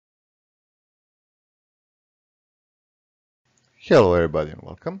Hello everybody and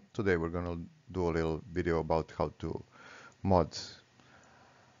welcome. Today we're gonna do a little video about how to mod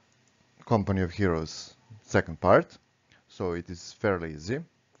Company of Heroes second part. So it is fairly easy.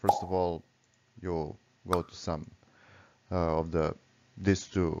 First of all, you go to some of these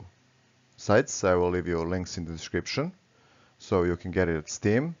two sites. I will leave you links in the description so you can get it at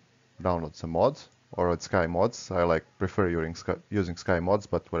Steam, download some mods, or at Sky Mods. I prefer using Sky Mods,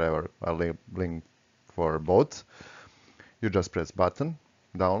 but whatever, I'll leave link for both. You just press button,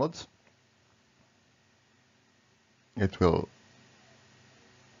 download. It will,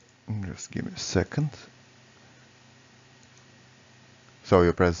 just give me a second. So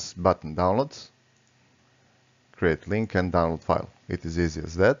you press button download, create link and download file. It is easy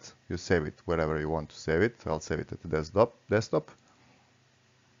as that. You save it wherever you want to save it. I'll save it at the desktop.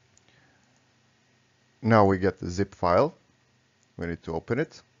 Now we get the zip file. We need to open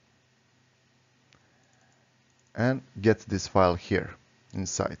it and get this file here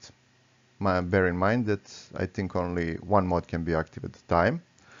inside. Bear in mind that I think only one mod can be active at a time.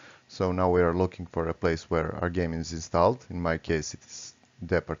 So now we are looking for a place where our game is installed. In my case, it is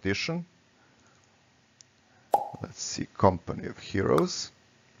the partition. Let's see, Company of Heroes.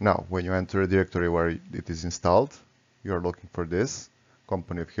 Now, when you enter a directory where it is installed, you are looking for this,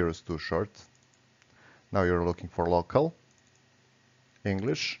 Company of Heroes 2 short. Now you're looking for local,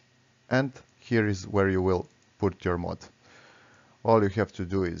 English, and here is where you will put your mod. All you have to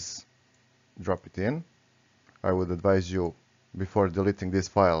do is drop it in. I would advise you, before deleting this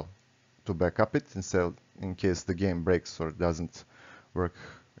file, to backup it in case the game breaks or doesn't work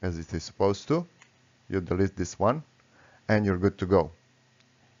as it is supposed to. You delete this one and you're good to go.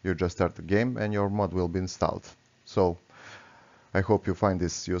 You just start the game and your mod will be installed. So I hope you find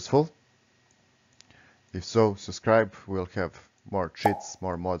this useful. If so, subscribe. We'll have more cheats,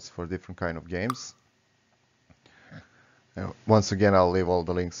 more mods for different kind of games. Once again, I'll leave all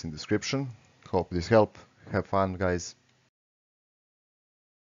the links in the description. Hope this helped. Have fun, guys.